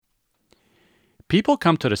People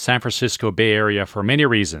come to the San Francisco Bay Area for many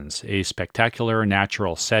reasons: a spectacular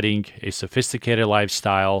natural setting, a sophisticated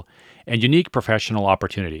lifestyle, and unique professional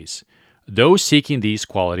opportunities. Those seeking these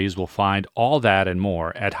qualities will find all that and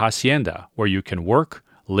more at Hacienda, where you can work,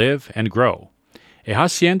 live, and grow. A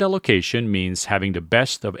Hacienda location means having the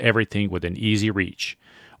best of everything within easy reach.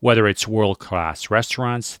 Whether it's world-class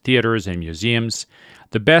restaurants, theaters, and museums,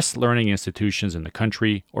 the best learning institutions in the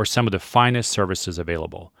country, or some of the finest services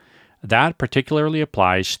available. That particularly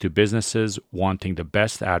applies to businesses wanting the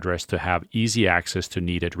best address to have easy access to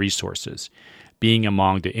needed resources, being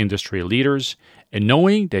among the industry leaders, and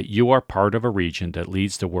knowing that you are part of a region that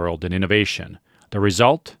leads the world in innovation. The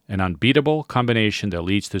result, an unbeatable combination that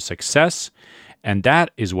leads to success, and that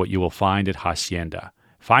is what you will find at Hacienda.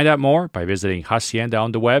 Find out more by visiting Hacienda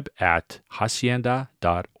on the web at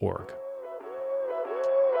hacienda.org.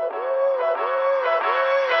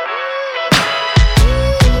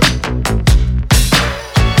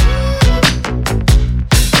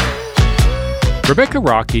 Rebecca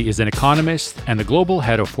Rocky is an economist and the global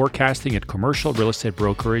head of forecasting at commercial real estate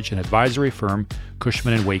brokerage and advisory firm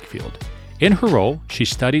Cushman & Wakefield. In her role, she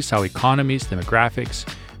studies how economies, demographics,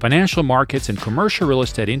 financial markets, and commercial real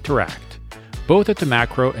estate interact, both at the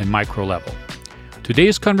macro and micro level.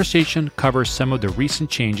 Today's conversation covers some of the recent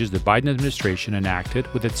changes the Biden administration enacted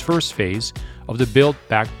with its first phase of the Build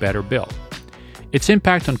Back Better bill. Its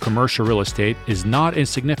impact on commercial real estate is not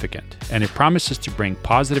insignificant, and it promises to bring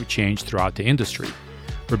positive change throughout the industry.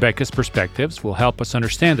 Rebecca's perspectives will help us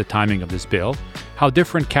understand the timing of this bill, how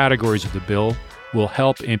different categories of the bill will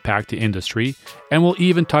help impact the industry, and will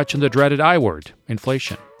even touch on the dreaded I word,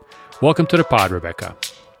 inflation. Welcome to the pod, Rebecca.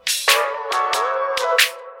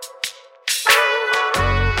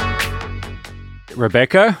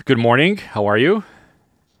 Rebecca, good morning. How are you?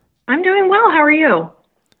 I'm doing well. How are you?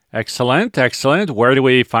 Excellent, excellent. Where do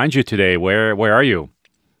we find you today? Where are you?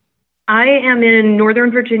 I am in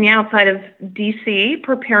Northern Virginia outside of D.C.,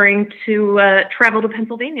 preparing to travel to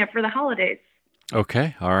Pennsylvania for the holidays.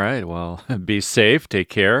 Okay, all right. Well, be safe. Take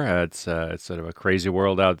care. It's sort of a crazy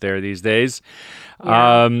world out there these days.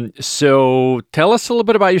 Yeah. So tell us a little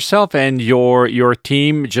bit about yourself and your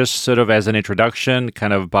team, just sort of as an introduction,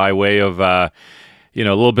 kind of by way of a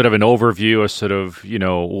little bit of an overview of sort of,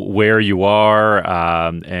 where you are,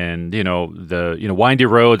 and, the windy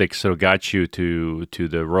road that sort of got you to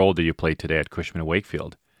the role that you played today at Cushman &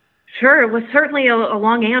 Wakefield. Sure. It was certainly a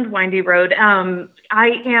long and windy road. I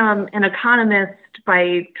am an economist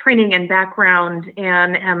by training and background,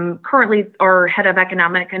 and am currently our head of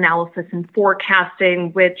economic analysis and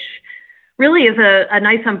forecasting, which really is a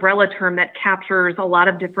nice umbrella term that captures a lot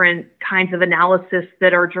of different kinds of analysis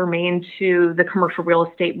that are germane to the commercial real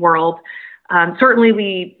estate world. Certainly,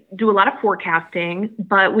 we do a lot of forecasting,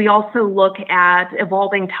 but we also look at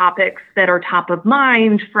evolving topics that are top of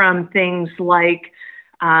mind, from things like,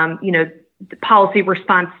 the policy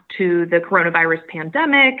response to the coronavirus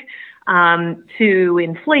pandemic, to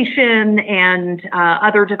inflation and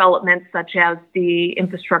other developments such as the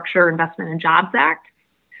Infrastructure Investment and Jobs Act.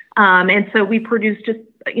 And so we produce just,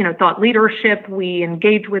 thought leadership. We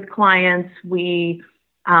engage with clients. We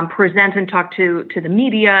present and talk to the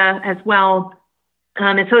media as well.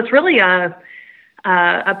 And so it's really a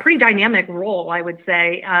pretty dynamic role, I would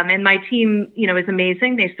say. And my team, is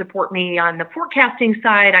amazing. They support me on the forecasting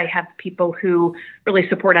side. I have people who really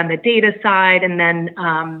support on the data side, and then,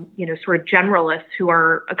 sort of generalists who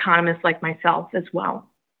are economists like myself as well.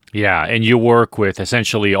 Yeah, and you work with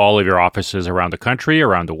essentially all of your offices around the country,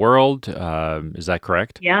 around the world. Is that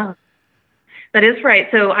correct? Yeah, that is right.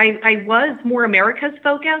 So I was more Americas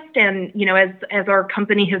focused, and as our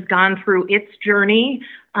company has gone through its journey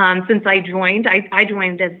since I joined, I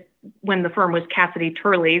joined as when the firm was Cassidy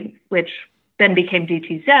Turley, which then became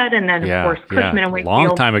DTZ, and then of course Cushman & Wakefield.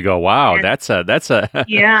 Long time ago. Wow, and that's a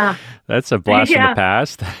yeah, that's a blast from the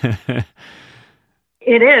past.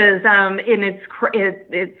 It is, and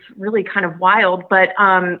it's really kind of wild. But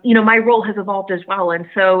my role has evolved as well, and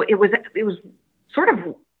so it was sort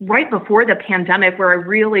of right before the pandemic where I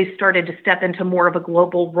really started to step into more of a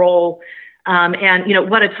global role. And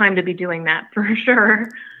what a time to be doing that, for sure.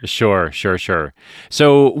 Sure.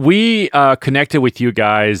 So we connected with you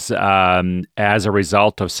guys as a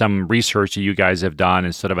result of some research that you guys have done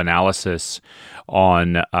and sort of analysis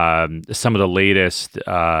on some of the latest,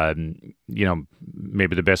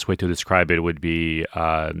 maybe the best way to describe it would be,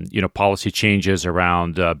 policy changes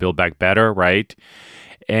around Build Back Better, right?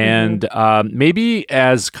 And maybe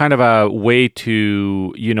as kind of a way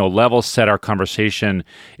to, level set our conversation,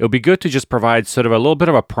 it would be good to just provide sort of a little bit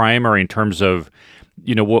of a primer in terms of,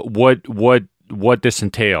 what this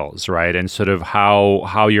entails, right? And sort of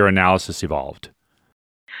how your analysis evolved.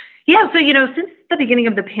 Yeah, so, since the beginning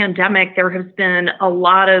of the pandemic, there has been a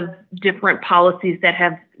lot of different policies that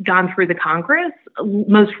have gone through the Congress.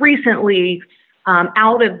 Most recently,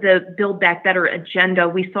 out of the Build Back Better agenda,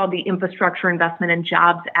 we saw the Infrastructure Investment and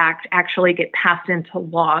Jobs Act actually get passed into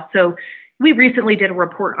law. So we recently did a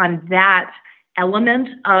report on that element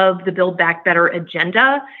of the Build Back Better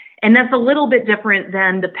agenda. And that's a little bit different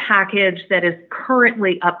than the package that is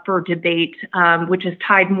currently up for debate, which is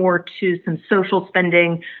tied more to some social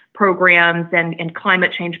spending programs and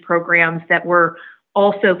climate change programs that were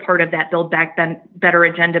also part of that Build Back Better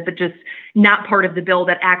agenda, but just not part of the bill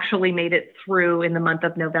that actually made it through in the month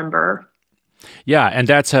of November. Yeah, and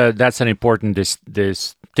that's an important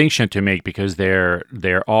distinction to make, because there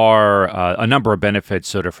are a number of benefits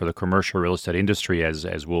sort of for the commercial real estate industry,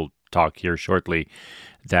 as we'll talk here shortly,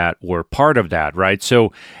 that were part of that, right?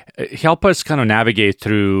 So help us kind of navigate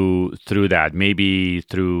through that, maybe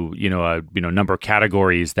through a number of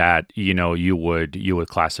categories that you would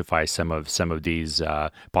classify some of these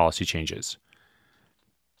policy changes.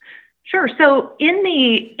 Sure. So in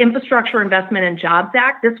the Infrastructure Investment and Jobs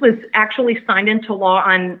Act, this was actually signed into law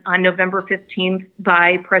on November 15th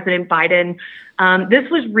by President Biden. This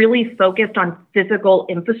was really focused on physical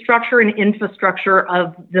infrastructure and infrastructure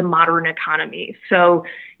of the modern economy. So,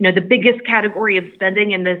 the biggest category of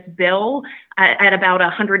spending in this bill at about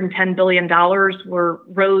 $110 billion were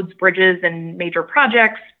roads, bridges, and major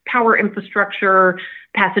projects, power infrastructure,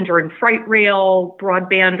 passenger and freight rail,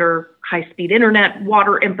 broadband or high-speed internet,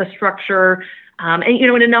 water infrastructure, and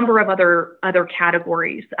a number of other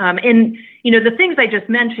categories. And the things I just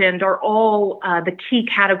mentioned are all the key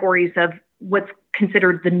categories of what's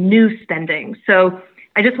considered the new spending. So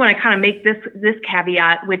I just want to kind of make this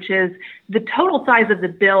caveat, which is the total size of the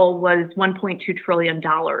bill was $1.2 trillion.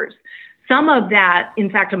 Some of that, in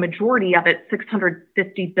fact, a majority of it,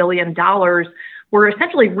 $650 billion, were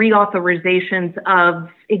essentially reauthorizations of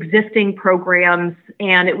existing programs,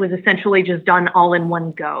 and it was essentially just done all in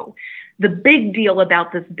one go. The big deal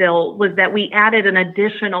about this bill was that we added an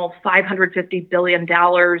additional $550 billion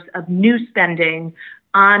of new spending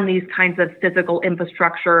on these kinds of physical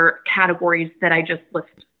infrastructure categories that I just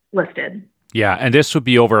listed. Yeah, and this would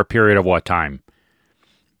be over a period of what time?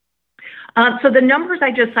 So the numbers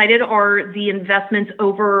I just cited are the investments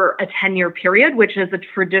over a 10-year period, which is a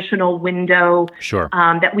traditional window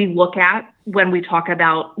that we look at when we talk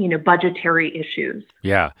about, budgetary issues.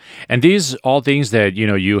 Yeah. And these all things that,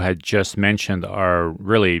 you had just mentioned are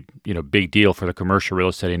really, big deal for the commercial real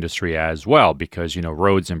estate industry as well, because,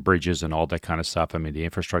 roads and bridges and all that kind of stuff. I mean, the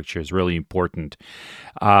infrastructure is really important.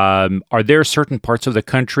 Are there certain parts of the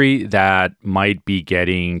country that might be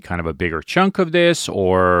getting kind of a bigger chunk of this,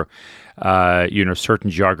 or certain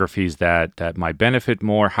geographies that might benefit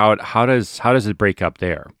more? How does it break up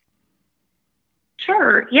there?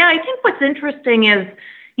 Sure. Yeah, I think what's interesting is,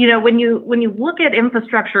 when you look at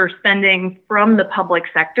infrastructure spending from the public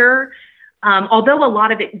sector, although a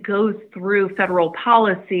lot of it goes through federal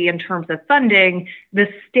policy in terms of funding, the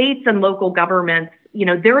states and local governments,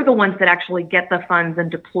 they're the ones that actually get the funds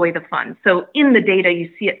and deploy the funds. So in the data,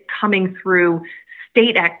 you see it coming through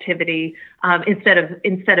state activity instead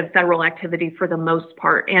of federal activity for the most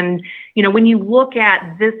part. And when you look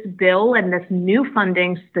at this bill and this new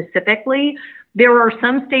funding specifically, there are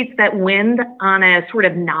some states that win on a sort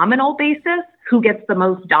of nominal basis who gets the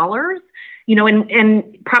most dollars.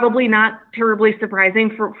 And probably not terribly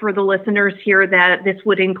surprising for the listeners here that this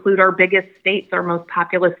would include our biggest states, our most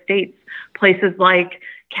populous states, places like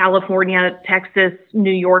California, Texas,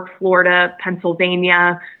 New York, Florida,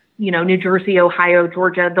 Pennsylvania, New Jersey, Ohio,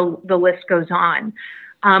 Georgia, the list goes on.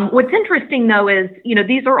 What's interesting, though, is,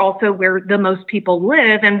 these are also where the most people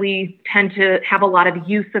live, and we tend to have a lot of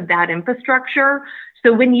use of that infrastructure.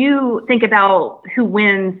 So when you think about who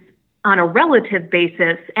wins on a relative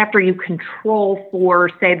basis, after you control for,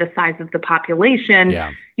 say, the size of the population,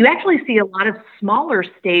 you actually see a lot of smaller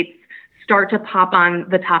states start to pop on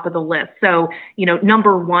the top of the list. So,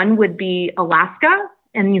 number one would be Alaska.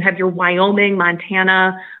 And you have your Wyoming,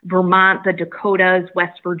 Montana, Vermont, the Dakotas,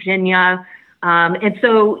 West Virginia. And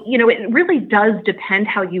so, it really does depend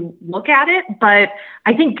how you look at it. But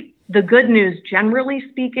I think the good news, generally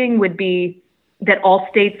speaking, would be that all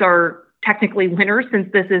states are technically winners,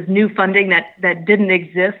 since this is new funding that didn't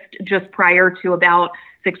exist just prior to about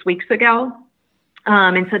 6 weeks ago.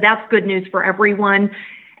 And so that's good news for everyone.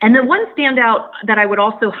 And the one standout that I would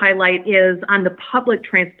also highlight is on the public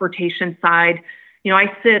transportation side.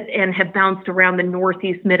 I sit and have bounced around the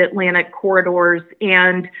Northeast Mid-Atlantic corridors,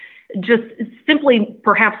 and just simply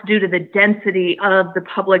perhaps due to the density of the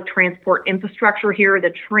public transport infrastructure here,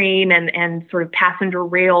 the train and sort of passenger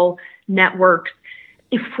rail networks,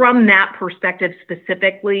 from that perspective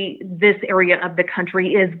specifically, this area of the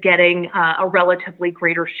country is getting a relatively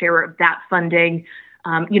greater share of that funding.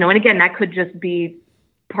 And again, that could just be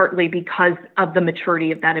partly because of the maturity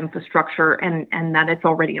of that infrastructure and that it's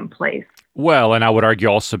already in place. Well, and I would argue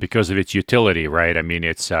also because of its utility, right? I mean,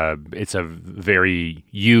 it's a very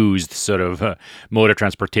used sort of mode of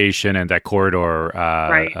transportation, and that corridor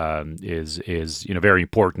is very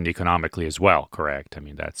important economically as well. Correct? I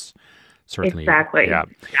mean, that's certainly exactly. Yeah.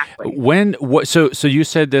 Exactly. So you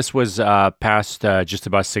said this was passed just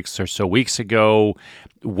about 6 or so weeks ago.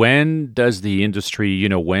 When does the industry,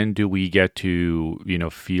 when do we get to,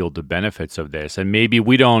 feel the benefits of this? And maybe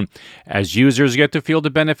we don't, as users, get to feel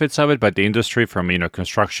the benefits of it, but the industry from,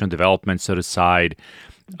 construction development sort of side,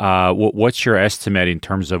 what's your estimate in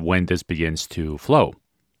terms of when this begins to flow?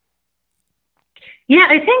 Yeah,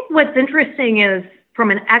 I think what's interesting is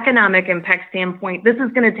from an economic impact standpoint, this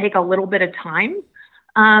is going to take a little bit of time.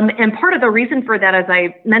 And part of the reason for that, as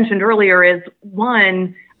I mentioned earlier, is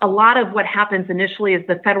one, a lot of what happens initially is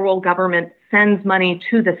the federal government sends money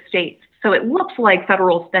to the states. So it looks like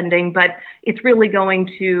federal spending, but it's really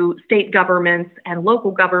going to state governments and local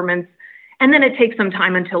governments. And then it takes some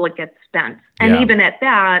time until it gets spent. And even at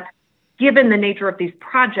that, given the nature of these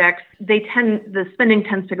projects, the spending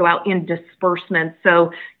tends to go out in disbursements.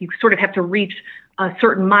 So you sort of have to reach a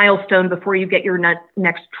certain milestone before you get your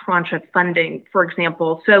next tranche of funding, for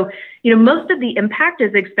example. So, most of the impact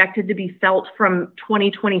is expected to be felt from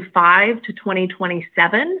 2025 to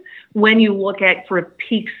 2027 when you look at sort of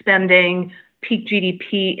peak spending, peak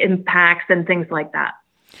GDP impacts, and things like that.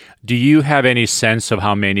 Do you have any sense of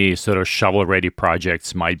how many sort of shovel-ready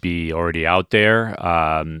projects might be already out there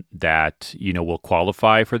that, will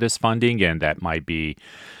qualify for this funding and that might be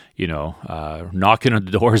knocking on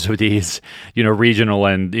the doors of these, regional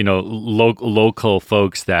and, local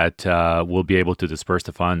folks that will be able to disperse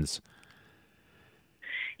the funds?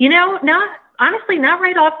 Not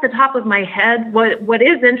right off the top of my head. What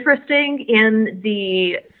is interesting in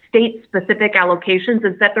the state-specific allocations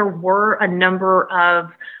is that there were a number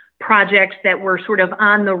of projects that were sort of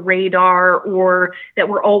on the radar or that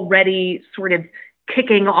were already sort of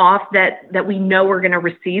kicking off that we know are going to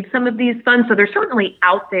receive some of these funds. So they're certainly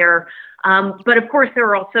out there. But of course, there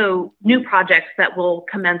are also new projects that will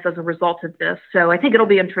commence as a result of this. So I think it'll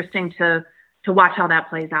be interesting to watch how that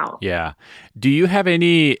plays out. Yeah. Do you have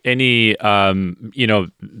any maybe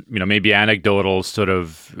anecdotal sort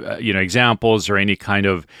of, examples or any kind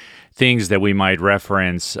of things that we might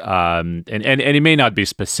reference? And it may not be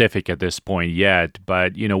specific at this point yet,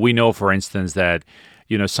 but, we know, for instance, that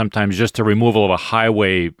sometimes just the removal of a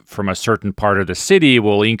highway from a certain part of the city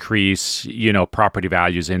will increase, property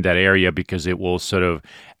values in that area because it will sort of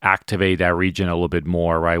activate that region a little bit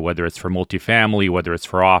more, right? Whether it's for multifamily, whether it's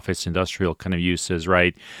for office, industrial kind of uses,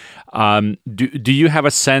 right? Do you have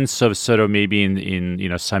a sense of sort of maybe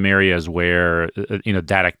in some areas where,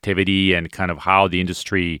 that activity and kind of how the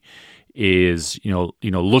industry is,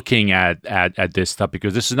 looking at this stuff?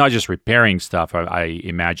 Because this is not just repairing stuff. I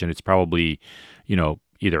imagine it's probably,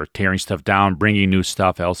 either tearing stuff down, bringing new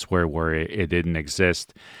stuff elsewhere where it didn't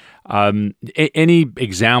exist. Any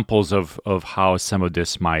examples of how some of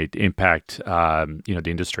this might impact, the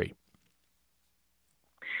industry?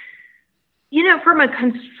 From a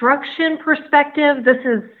construction perspective, this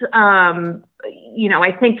is,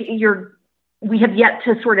 I think we have yet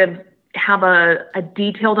to sort of have a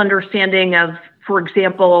detailed understanding of, for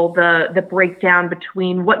example, the breakdown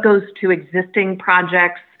between what goes to existing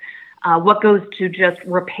projects, what goes to just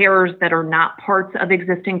repairs that are not parts of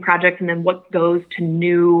existing projects, and then what goes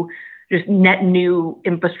to just net new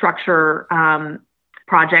infrastructure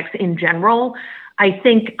projects in general. I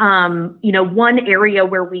think, one area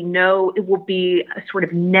where we know it will be a sort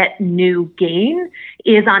of net new gain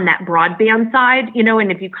is on that broadband side,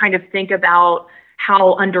 and if you kind of think about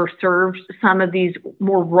how underserved some of these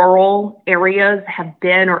more rural areas have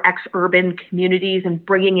been, or ex-urban communities, and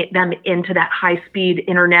bringing them into that high-speed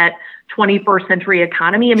internet 21st century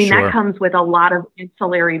economy. I mean, Sure. That comes with a lot of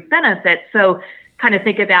ancillary benefits. So kind of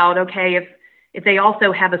think about, okay, if they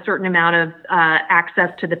also have a certain amount of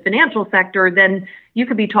access to the financial sector, then you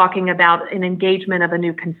could be talking about an engagement of a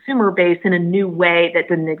new consumer base in a new way that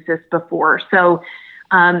didn't exist before. So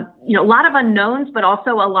a lot of unknowns, but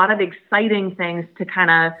also a lot of exciting things to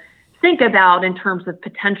kind of think about in terms of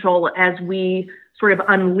potential as we sort of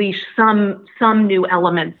unleash some new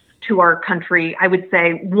elements to our country. I would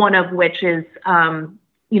say one of which is, on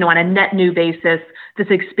a net new basis, this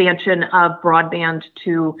expansion of broadband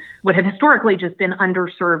to what have historically just been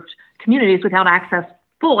underserved communities without access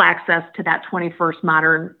full access to that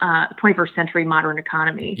 21st century modern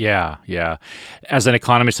economy. Yeah, yeah. As an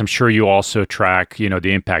economist, I'm sure you also track,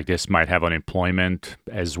 the impact this might have on employment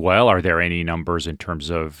as well. Are there any numbers in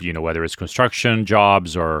terms of, whether it's construction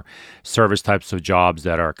jobs or service types of jobs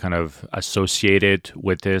that are kind of associated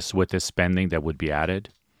with this spending that would be added?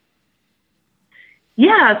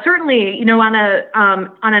 Yeah, certainly.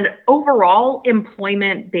 On an overall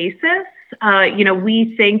employment basis,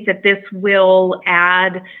 we think that this will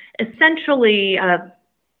add essentially,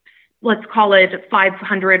 let's call it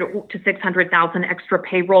 500 to 600,000 extra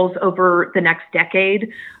payrolls over the next decade,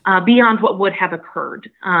 beyond what would have occurred.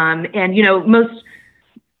 And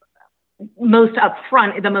most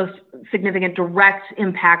upfront, the most significant direct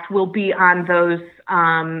impact will be on those,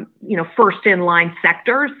 first in line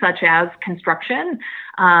sectors such as construction,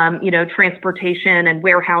 transportation and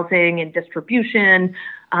warehousing and distribution,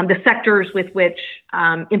 the sectors with which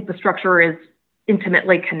infrastructure is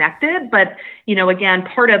intimately connected. But, again,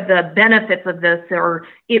 part of the benefits of this are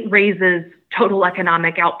it raises total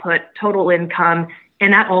economic output, total income,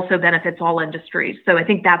 and that also benefits all industries. So I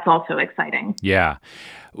think that's also exciting. Yeah.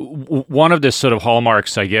 One of the sort of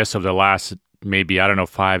hallmarks, I guess, of the last maybe,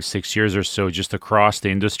 5-6 years or so, just across the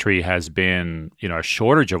industry has been, a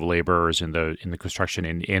shortage of laborers in the construction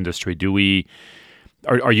industry.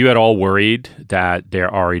 Are you at all worried that there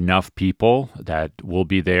are enough people that will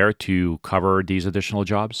be there to cover these additional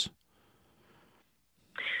jobs?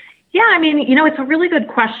 Yeah, it's a really good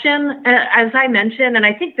question. As I mentioned, and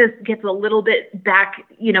I think this gets a little bit back,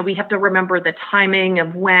 we have to remember the timing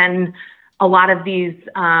of when a lot of these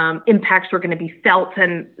impacts are going to be felt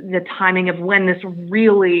and the timing of when this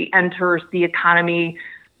really enters the economy,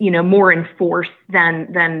 more in force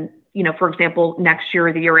than for example, next year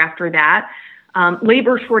or the year after that.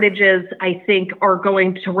 Labor shortages, I think, are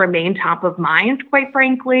going to remain top of mind, quite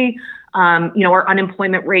frankly. Our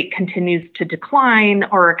unemployment rate continues to decline.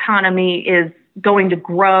 Our economy is going to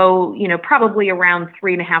grow, probably around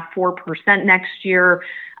 3.5-4% next year.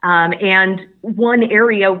 And one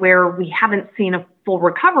area where we haven't seen a full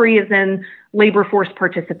recovery is in labor force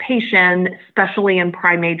participation, especially in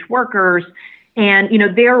prime age workers. And,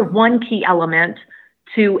 they're one key element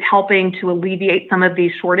to helping to alleviate some of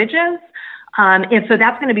these shortages. And so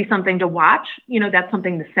that's going to be something to watch. That's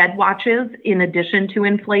something the Fed watches in addition to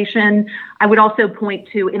inflation. I would also point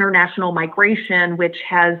to international migration, which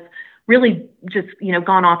has really just,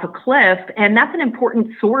 gone off a cliff. And that's an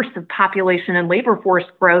important source of population and labor force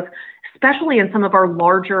growth, especially in some of our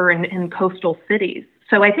larger and coastal cities.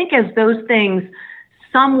 So I think as those things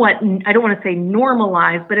somewhat, I don't want to say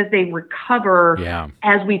normalize, but as they recover,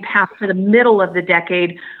 as we pass to the middle of the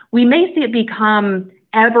decade, we may see it become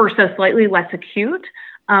ever so slightly less acute.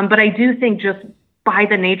 But I do think just by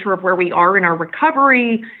the nature of where we are in our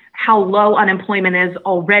recovery, how low unemployment is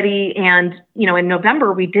already. And, in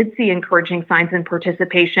November, we did see encouraging signs in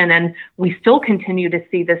participation, and we still continue to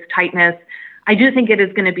see this tightness. I do think it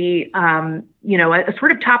is going to be, a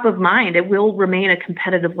sort of top of mind. It will remain a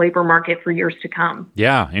competitive labor market for years to come.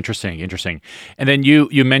 Yeah, interesting. And then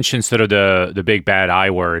you mentioned sort of the big bad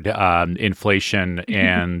I word, inflation,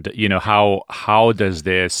 and how does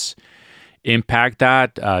this impact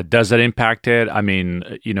that? Does it impact it?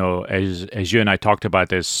 As you and I talked about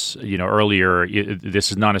this, earlier,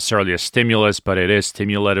 this is not necessarily a stimulus, but it is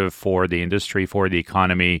stimulative for the industry, for the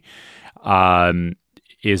economy.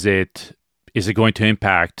 Is it going to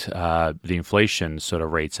impact the inflation sort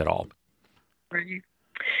of rates at all? Right.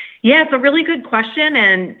 Yeah, it's a really good question.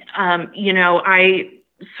 And, I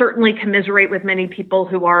certainly commiserate with many people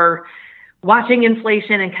who are watching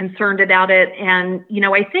inflation and concerned about it. And,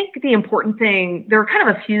 I think the important thing, there are kind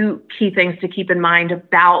of a few key things to keep in mind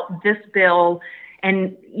about this bill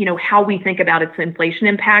and, how we think about its inflation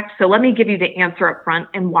impact. So let me give you the answer up front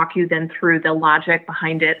and walk you then through the logic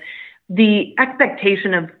behind it. The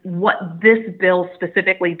expectation of what this bill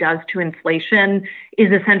specifically does to inflation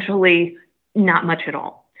is essentially not much at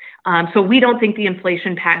all. So we don't think the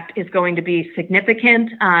inflation impact is going to be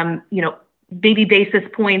significant, maybe basis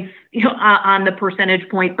points on the percentage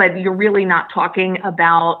point, but you're really not talking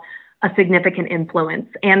about a significant influence.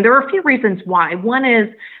 And there are a few reasons why. One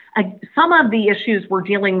is some of the issues we're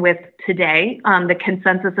dealing with today, the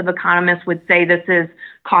consensus of economists would say this is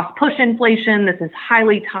cost push inflation. This is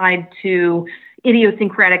highly tied to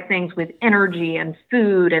idiosyncratic things with energy and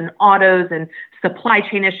food and autos and supply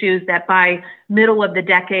chain issues that by middle of the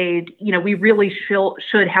decade, we really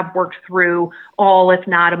should have worked through all, if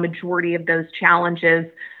not a majority of those challenges.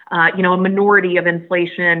 A minority of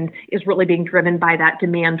inflation is really being driven by that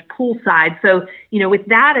demand pull side. So, with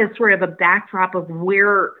that as sort of a backdrop of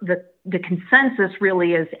where the consensus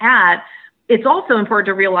really is at, it's also important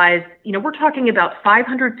to realize, we're talking about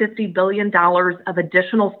 $550 billion of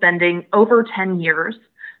additional spending over 10 years.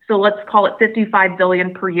 So let's call it $55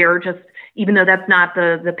 billion per year, just even though that's not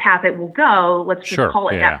the path it will go, let's just call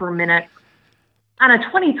it that for a minute. On a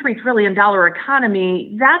 $23 trillion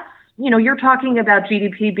economy, that's, you're talking about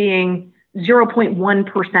GDP being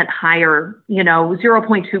 0.1% higher,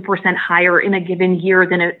 0.2% higher in a given year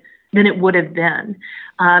than it would have been.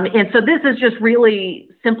 And so this is just really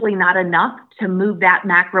simply not enough to move that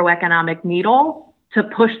macroeconomic needle to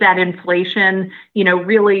push that inflation,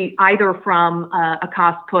 really either from a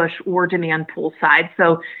cost push or demand pull side.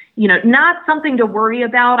 So, not something to worry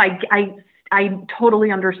about. I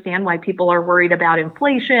totally understand why people are worried about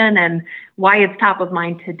inflation and why it's top of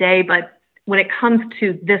mind today. But when it comes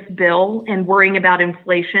to this bill and worrying about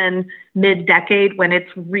inflation mid-decade, when it's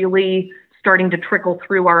really starting to trickle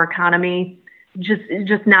through our economy,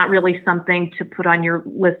 just not really something to put on your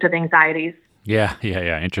list of anxieties. Yeah.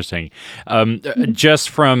 Interesting.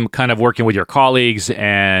 Just from kind of working with your colleagues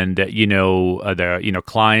and, the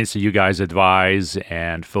clients that you guys advise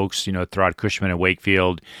and folks, throughout Cushman and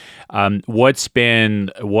Wakefield, what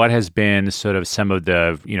has been sort of some of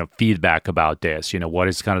the, feedback about this? What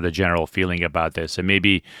is kind of the general feeling about this? And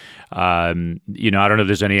maybe, I don't know if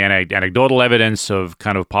there's any anecdotal evidence of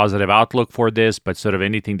kind of positive outlook for this, but sort of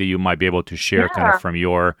anything that you might be able to share kind of from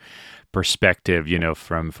your perspective,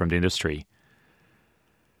 from the industry.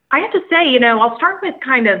 I have to say, I'll start with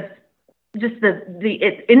kind of just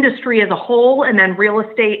the industry as a whole, and then real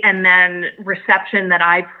estate, and then reception that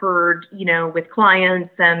I've heard, with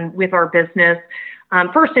clients and with our business.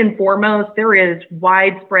 First and foremost, there is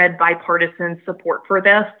widespread bipartisan support for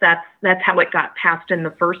this. That's how it got passed in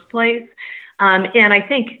the first place. And I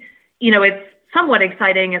think, it's somewhat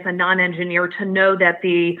exciting as a non-engineer to know that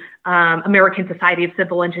the American Society of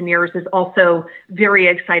Civil Engineers is also very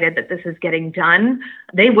excited that this is getting done.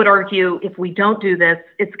 They would argue if we don't do this,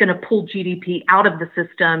 it's going to pull GDP out of the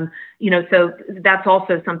system. So that's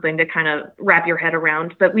also something to kind of wrap your head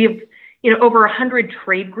around. But we have, over 100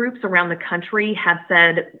 trade groups around the country have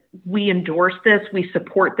said, we endorse this, we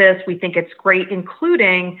support this, we think it's great,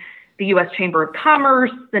 including the U.S. Chamber of Commerce,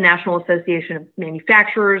 the National Association of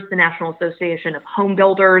Manufacturers, the National Association of Home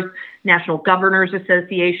Builders, National Governors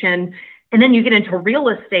Association. And then you get into real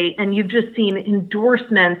estate and you've just seen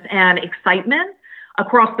endorsements and excitement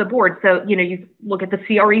across the board. So, you look at the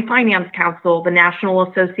CRE Finance Council, the National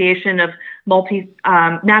Association of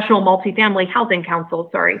National Multifamily Housing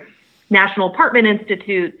Council, National Apartment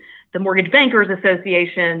Institute, the Mortgage Bankers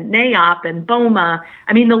Association, NAIOP, and BOMA.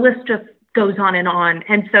 I mean, the list just goes on.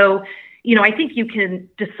 And so, I think you can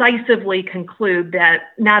decisively conclude that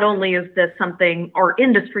not only is this something our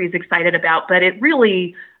industry is excited about, but it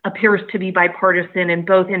really appears to be bipartisan in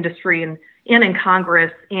both industry and in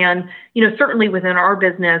Congress. And, certainly within our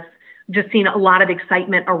business, just seen a lot of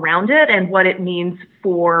excitement around it and what it means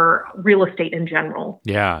for real estate in general.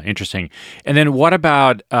 Yeah, interesting. And then what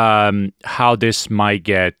about how this might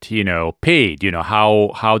get, paid?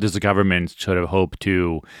 How does the government sort of hope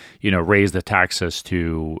to, raise the taxes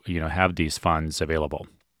to, have these funds available?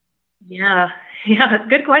 Yeah,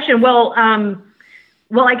 good question. Well,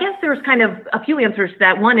 I guess there's kind of a few answers to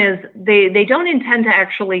that. One is they don't intend to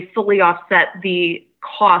actually fully offset the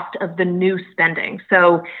cost of the new spending.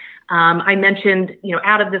 So I mentioned,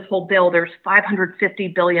 out of this whole bill, there's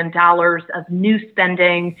 $550 billion of new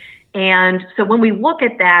spending. And so when we look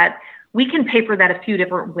at that, we can pay for that a few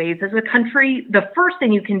different ways as a country. The first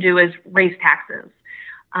thing you can do is raise taxes.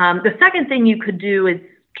 The second thing you could do is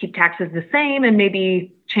keep taxes the same and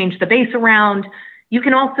maybe change the base around. You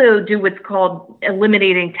can also do what's called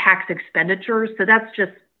eliminating tax expenditures. So that's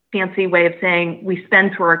just fancy way of saying we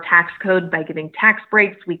spend through our tax code by giving tax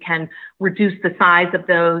breaks. We can reduce the size of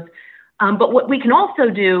those. But what we can also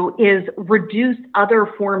do is reduce other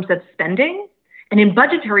forms of spending. And in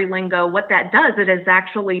budgetary lingo, what that does, it is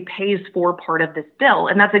actually pays for part of this bill.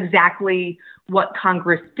 And that's exactly what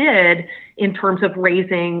Congress did in terms of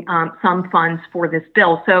raising some funds for this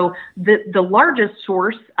bill. So the largest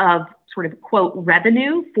source of sort of, quote,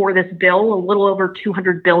 revenue for this bill, a little over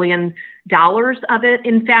 $200 billion of it,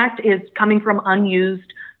 in fact, is coming from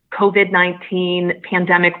unused COVID-19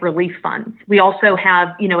 pandemic relief funds. We also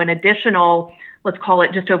have, an additional, let's call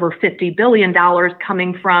it just over $50 billion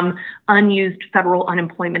coming from unused federal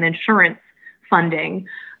unemployment insurance funding.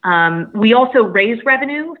 We also raise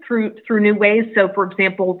revenue through new ways. So, for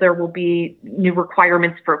example, there will be new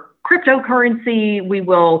requirements for cryptocurrency. We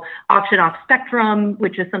will auction off spectrum,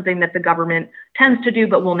 which is something that the government tends to do,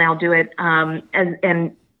 but we'll now do it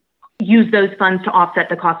and use those funds to offset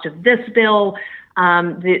the cost of this bill.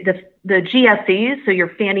 The the GSEs, so your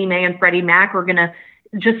Fannie Mae and Freddie Mac, are going to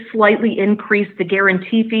just slightly increase the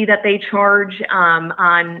guarantee fee that they charge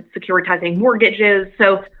on securitizing mortgages.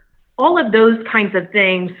 So all of those kinds of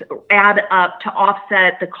things add up to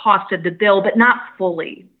offset the cost of the bill, but not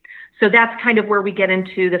fully. So that's kind of where we get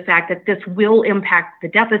into the fact that this will impact the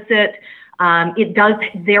deficit. It does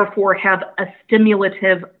therefore have a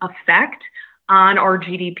stimulative effect on our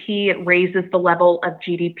GDP. It raises the level of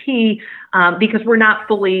GDP because we're not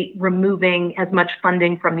fully removing as much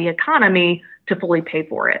funding from the economy to fully pay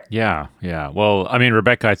for it. Yeah. Well, I mean,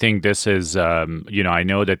 Rebecca, I think this is, I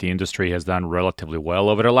know that the industry has done relatively well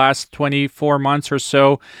over the last 24 months or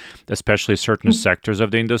so, especially certain sectors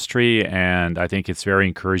of the industry. And I think it's very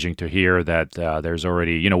encouraging to hear that there's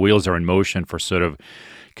already, wheels are in motion for sort of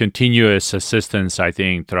continuous assistance, I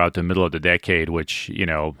think, throughout the middle of the decade, which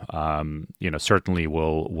certainly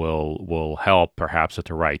will help perhaps at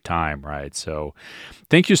the right time, right? So,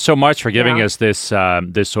 thank you so much for giving us this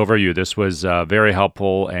overview. This was very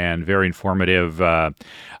helpful and very informative.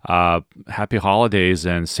 Happy holidays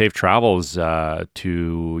and safe travels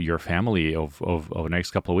to your family over the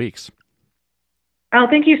next couple of weeks. Oh,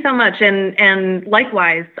 thank you so much, and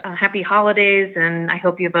likewise, happy holidays, and I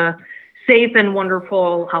hope you have a safe and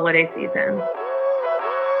wonderful holiday season.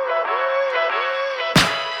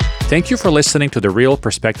 Thank you for listening to the Real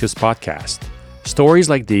Perspectives podcast. Stories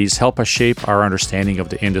like these help us shape our understanding of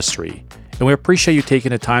the industry, and we appreciate you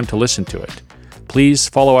taking the time to listen to it. Please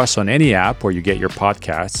follow us on any app where you get your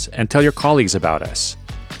podcasts and tell your colleagues about us.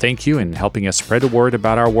 Thank you in helping us spread the word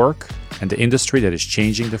about our work and the industry that is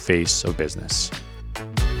changing the face of business.